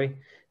 Staffordshire, sorry.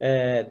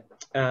 And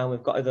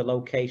we've got other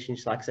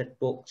locations, like I said,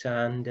 booked.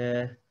 And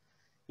I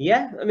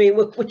mean,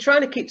 we're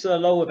trying to keep to the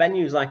lower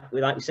venues, like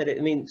we said. I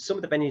mean, some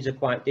of the venues are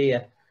quite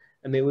dear.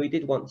 I mean, we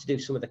did want to do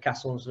some of the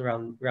castles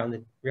around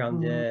the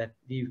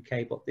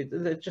UK, but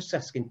they're just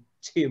asking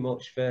too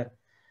much for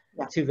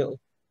too little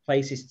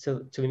places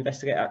to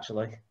investigate,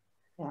 actually.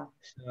 Yeah.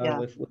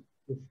 So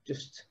we've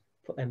just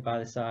put them by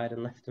the side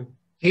and left them.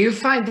 Do you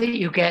find that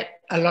you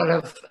get a lot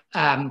of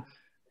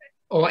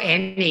or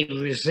any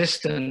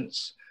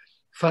resistance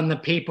from the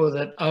people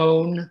that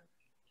own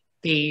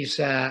these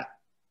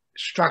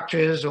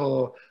structures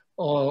or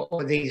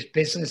these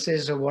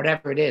businesses or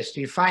whatever it is?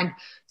 Do you find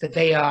that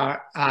they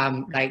are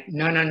like,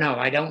 no,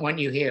 I don't want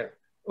you here?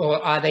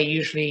 Or are they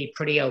usually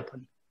pretty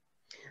open?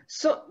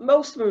 So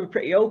most of them are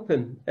pretty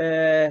open.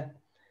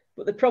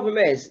 But the problem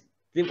is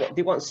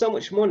they want so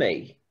much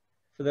money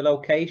for the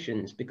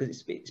locations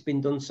because it's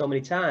been done so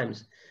many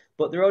times,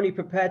 but they're only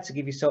prepared to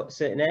give you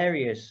certain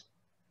areas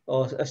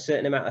or a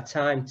certain amount of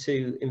time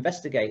to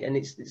investigate, and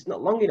it's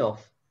not long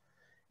enough.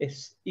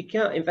 You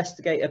can't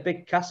investigate a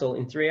big castle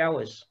in 3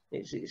 hours.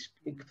 It's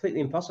completely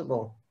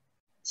impossible.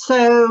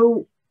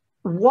 So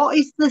what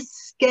is the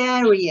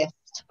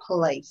scariest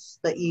place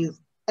that you've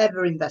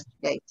ever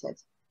investigated?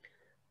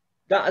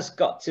 That has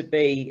got to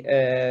be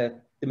the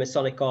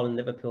Masonic Hall in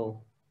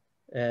Liverpool.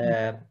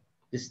 I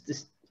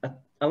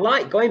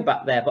like going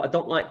back there, but I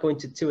don't like going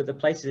to two of the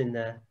places in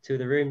there, two of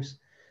the rooms.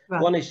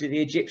 Right. One is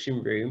the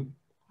Egyptian room.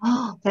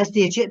 Oh, there's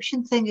the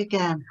Egyptian thing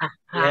again.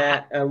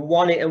 Yeah, and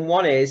one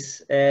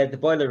is the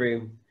boiler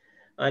room,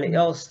 and it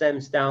all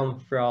stems down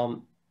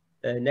from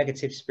a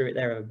negative spirit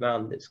there of a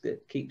man that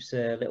keeps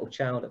a little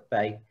child at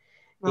bay.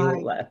 He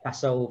won't let her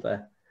pass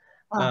over.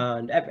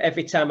 And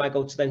every time I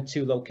go to them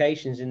two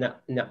locations in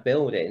that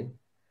building,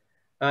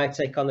 I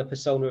take on the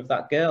persona of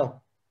that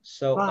girl.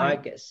 So I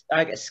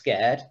get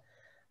scared.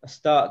 I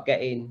start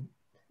getting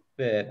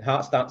the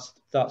heart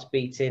starts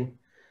beating.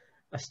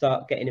 I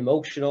start getting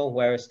emotional,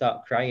 where I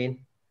start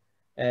crying.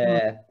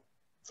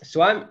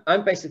 So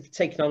I'm basically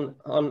taking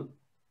on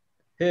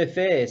her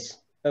fears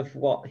of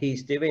what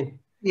he's doing.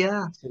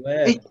 Yeah.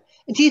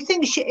 Do you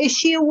think is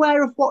she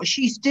aware of what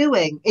she's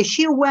doing? Is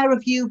she aware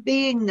of you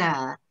being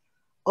there,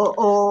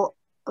 or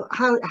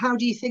how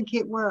do you think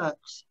it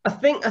works? I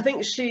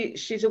think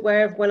she's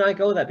aware of when I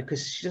go there,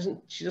 because she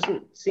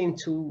doesn't seem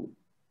to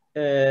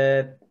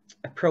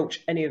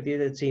approach any of the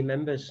other team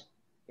members.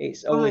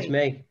 It's always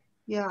me.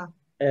 Yeah.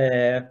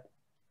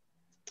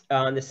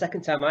 And the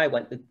second time I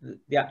went,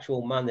 the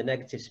actual man, the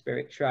negative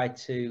spirit, tried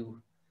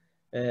to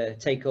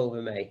take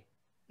over me.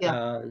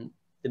 Yeah. And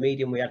the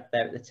medium we had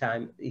there at the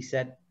time, he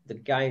said the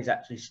guys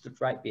actually stood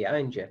right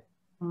behind you.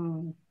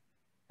 And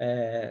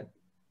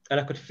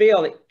I could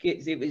feel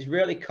it was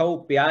really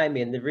cold behind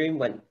me, and the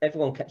room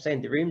everyone kept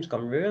saying the room's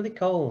gone really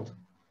cold.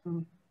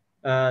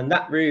 And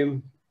that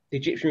room, the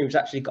Egyptian room's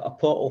actually got a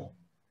portal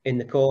in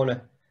the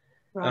corner,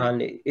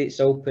 and it's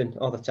open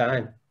all the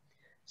time.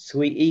 So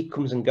he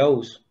comes and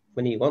goes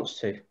when he wants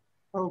to.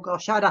 Oh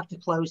gosh, I'd have to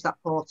close that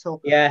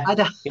portal. Yeah,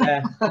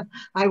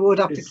 I would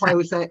have to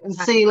close it and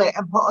seal it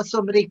and put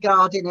somebody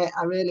guarding it.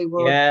 I really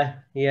would.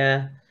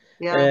 Yeah.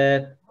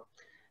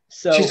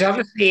 So she's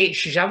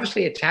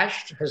obviously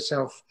attached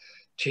herself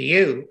to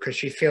you because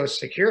she feels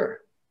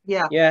secure.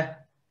 Yeah.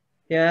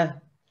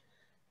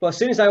 But as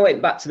soon as I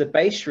went back to the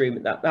base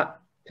room at that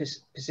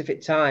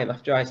specific time,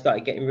 after I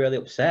started getting really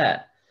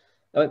upset,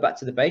 I went back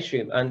to the base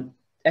room and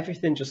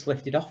everything just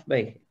lifted off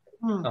me.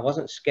 I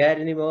wasn't scared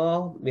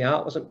anymore. My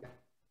heart wasn't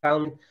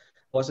pounding.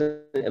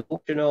 Wasn't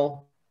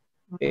emotional.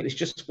 It was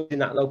just in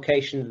that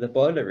location of the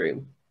boiler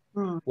room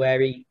where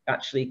he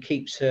actually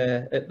keeps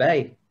her at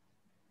bay.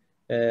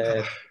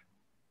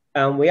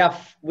 And we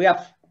have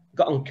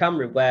got on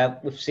camera where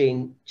we've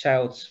seen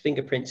child's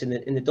fingerprints in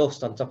the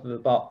dust on top of a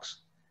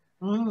box.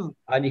 And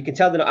you can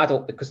tell they're not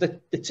adult because they're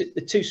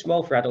too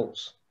small for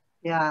adults.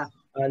 Yeah.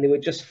 And they were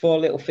just 4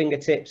 little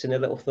fingertips and a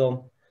little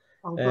thumb.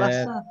 Oh,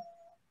 bless her.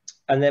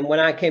 And then when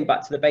I came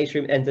back to the base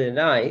room at the end of the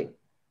night,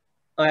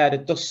 I had a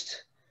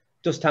dust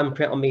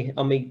handprint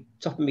on me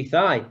top of my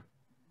thigh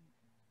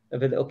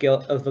of a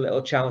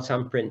little child's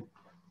handprint.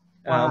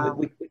 Wow.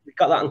 We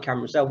got that on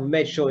camera, so we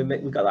made sure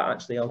we got that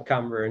actually on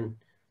camera, and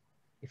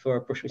before I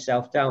pushed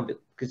myself down,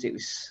 because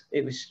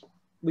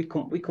we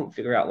couldn't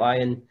figure out why,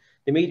 and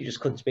the media just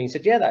come to me and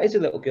said, yeah, that is a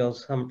little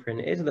girl's handprint,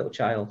 it is a little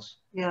child's.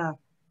 Yeah.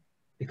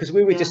 Because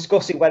we were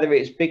discussing whether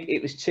it's big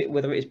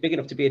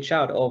enough to be a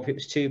child or if it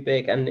was too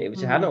big and it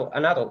was an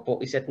adult, but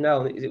we said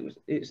no,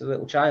 it's a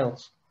little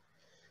child's.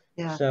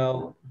 Yeah.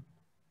 So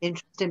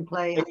interesting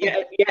play. I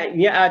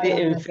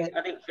didn't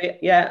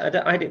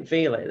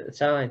feel it at the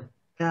time.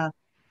 Yeah.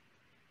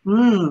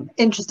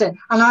 Interesting.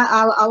 And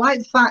I like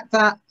the fact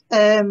that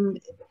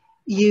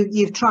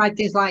you've tried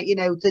things like,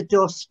 the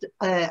dust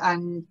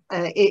and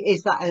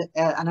is that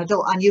an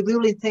adult, and you're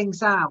ruling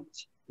things out.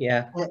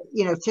 Yeah.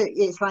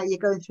 It's like you're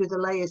going through the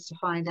layers to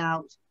find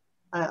out.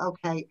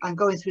 Okay, and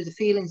going through the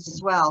feelings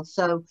as well.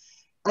 So,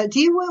 do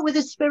you work with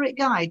a spirit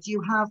guide? Do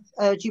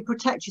you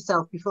protect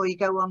yourself before you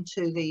go on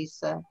to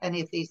these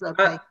any of these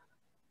locations?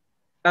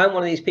 I'm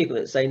one of these people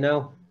that say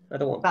no. I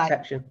don't want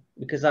protection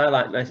because I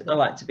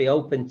like to be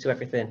open to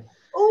everything.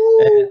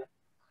 Oh,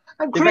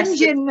 I'm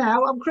cringing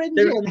now. I'm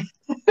cringing.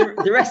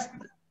 The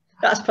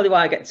That's probably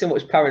why I get so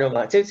much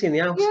paranormal activity in the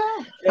house.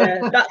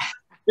 Yeah. That's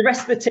the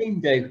rest of the team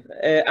do.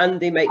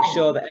 Andy makes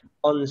sure that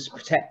everyone's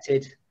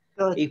protected.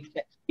 Good.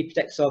 He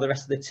protects all the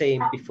rest of the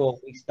team before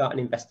we start an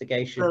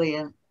investigation.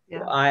 Brilliant.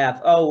 Yeah. I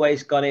have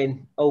always gone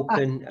in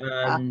open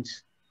and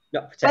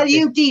not protected. Well,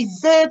 you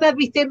deserve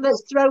everything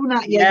that's thrown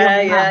at you.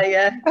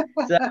 Yeah.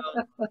 So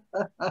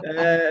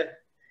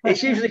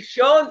it's usually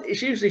Sean.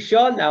 It's usually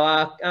Sean now,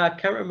 our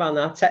cameraman,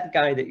 our tech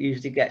guy, that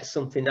usually gets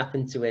something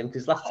happen to him.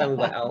 Because last time we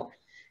went out,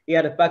 he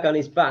had a bag on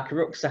his back, a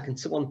rucksack, and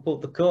someone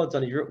pulled the cords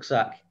on his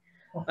rucksack.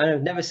 And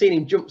I've never seen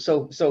him jump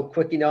so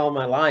quick in all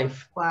my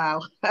life.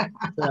 Wow.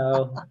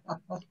 So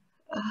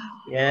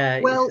yeah.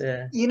 Well,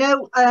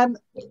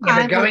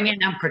 but going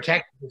in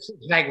unprotected is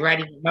like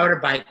riding a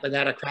motorbike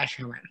without a crash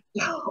helmet.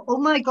 Oh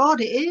my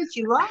God, it is.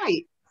 You're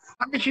right.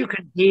 As long as you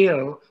can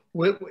deal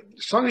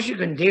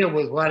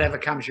with whatever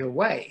comes your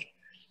way,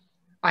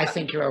 I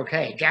think you're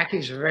okay.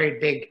 Jackie's a very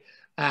big.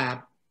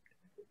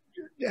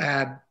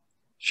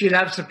 She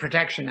loves the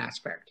protection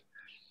aspect,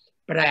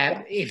 but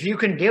if you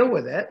can deal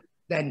with it,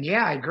 then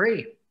yeah, I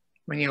agree.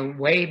 When you're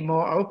way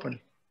more open.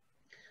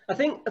 I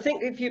think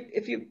if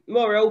you're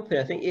more open,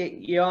 I think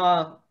you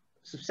are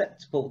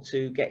susceptible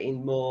to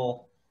getting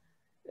more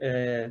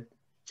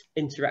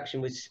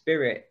interaction with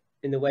spirit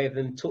in the way of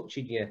them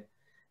touching you.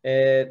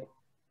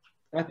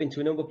 I've been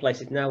to a number of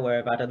places now where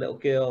I've had a little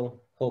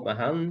girl hold my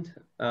hand,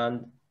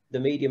 and the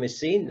medium has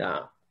seen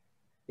that.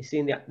 He's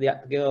seen the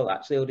girl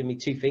actually holding me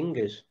 2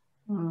 fingers.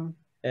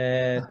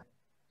 And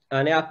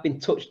I've been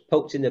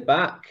poked in the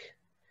back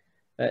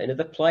at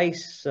another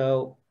place.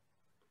 So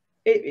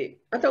I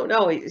don't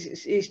know.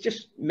 It's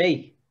just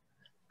me.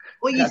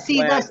 Well, you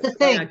see, that's the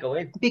thing,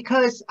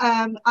 because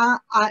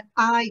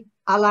I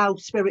allow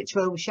spirit to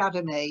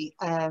overshadow me,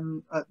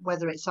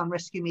 whether it's on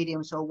rescue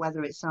mediums or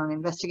whether it's on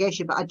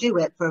investigation. But I do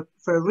it for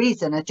a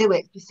reason. I do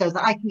it so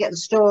that I can get the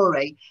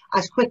story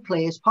as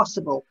quickly as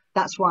possible.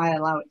 That's why I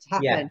allow it to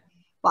happen. Yeah.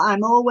 But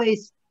I'm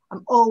always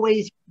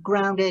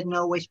grounded and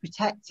always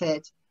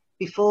protected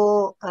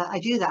before I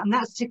do that, and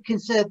that's to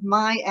conserve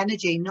my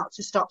energy, not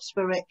to stop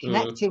spirit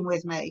connecting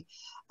with me,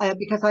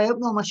 because I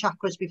open all my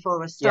chakras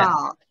before I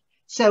start. Yeah.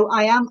 So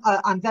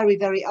I'm very,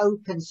 very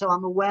open. So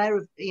I'm aware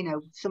of,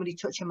 somebody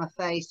touching my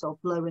face or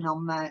blowing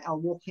on me or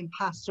walking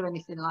past or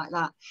anything like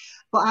that.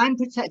 But I'm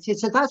protected.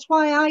 So that's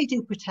why I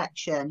do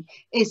protection,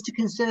 is to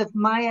conserve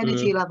my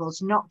energy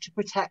levels, not to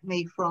protect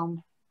me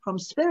from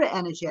spirit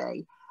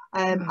energy.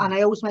 And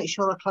I always make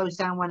sure I close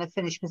down when I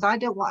finish, because I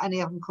don't want any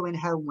of them coming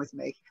home with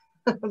me.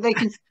 They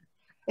can,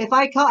 if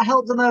I can't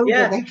help them over,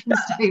 they can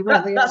stay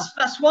where they are.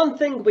 That's one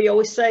thing we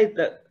always say,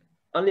 that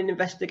on an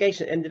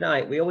investigation at the end of the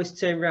night, we always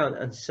turn around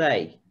and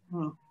say,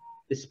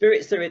 the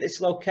spirits that are at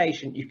this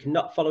location, you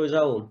cannot follow his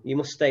own. You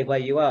must stay where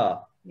you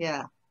are.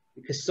 Yeah.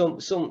 Because some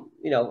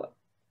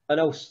I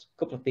know a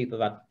couple of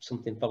people have had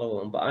something follow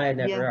them, but I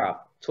never have.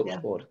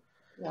 Touch wood.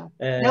 Yeah.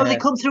 No, they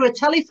come through a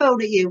telephone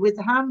at you with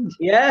the hand.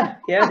 Yeah,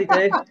 they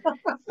do.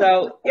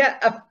 So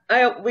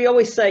we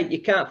always say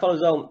you can't follow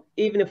his own,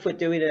 even if we're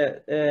doing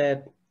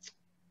an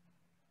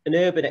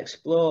urban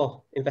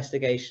explore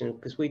investigation,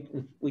 because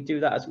we do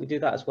that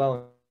as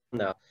well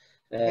now.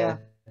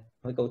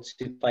 We go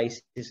to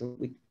places and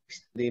we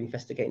the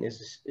investigating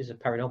as a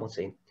paranormal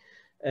team,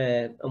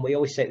 and we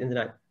always say at the end of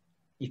the night,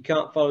 you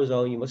can't follow his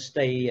own. You must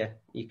stay here.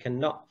 You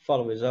cannot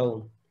follow his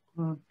own.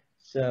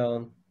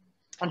 So.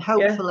 And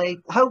hopefully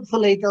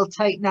they'll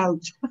take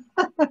note.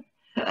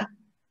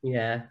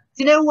 Yeah.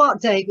 Do you know what,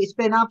 Dave? It's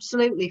been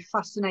absolutely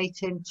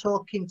fascinating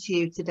talking to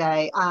you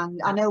today. And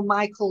I know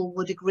Michael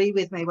would agree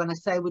with me when I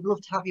say we'd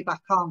love to have you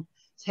back on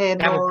to hear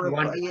more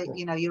of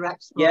your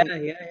exploit. Yeah.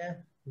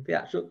 It'd be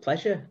an absolute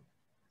pleasure.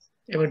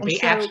 It would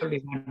be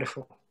absolutely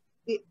wonderful.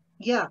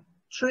 Yeah,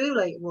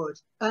 truly it would.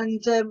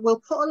 And we'll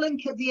put a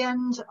link at the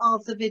end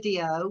of the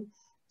video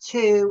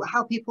to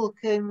how people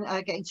can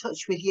get in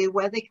touch with you,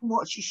 where they can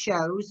watch your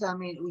shows. I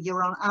mean,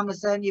 you're on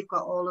Amazon. You've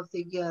got all of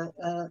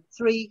the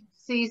 3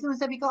 seasons.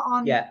 Have you got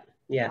on? Yeah.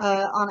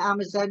 On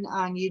Amazon,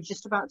 and you're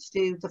just about to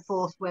do the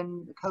 4th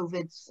when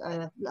COVID's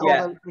all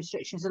the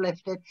restrictions are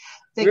lifted.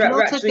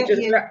 We're actually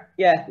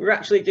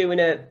doing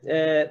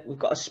we've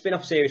got a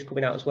spin-off series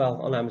coming out as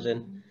well on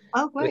Amazon.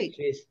 Oh, great!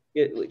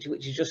 Which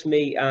is just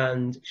me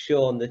and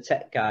Sean, the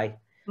tech guy.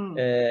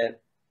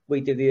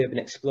 We do the urban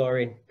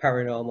exploring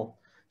paranormal.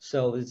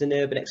 So there's an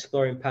urban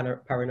exploring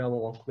paranormal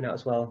one coming out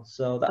as well.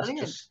 So that's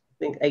brilliant. Just,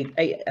 I think,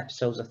 8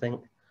 episodes, I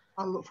think.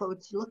 I look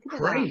forward to looking at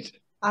that.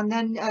 And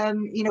then,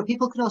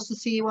 people can also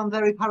see you on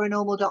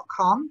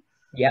veryparanormal.com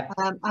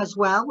as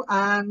well.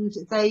 And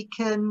they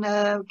can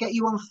get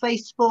you on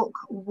Facebook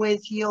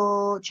with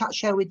your chat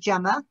show with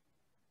Gemma.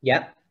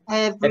 Yeah.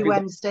 Every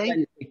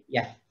Wednesday.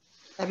 Yeah.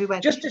 Every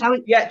Wednesday.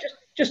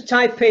 Just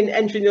type in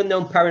Entering the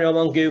Unknown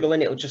Paranormal on Google,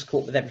 and it'll just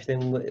come up with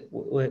everything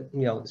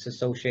that's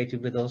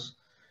associated with us.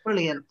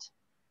 Brilliant.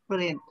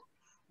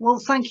 Well,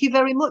 thank you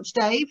very much,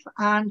 Dave,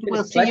 and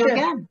we'll see you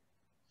again.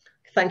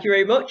 Thank you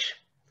very much.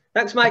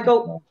 Thanks,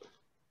 Michael.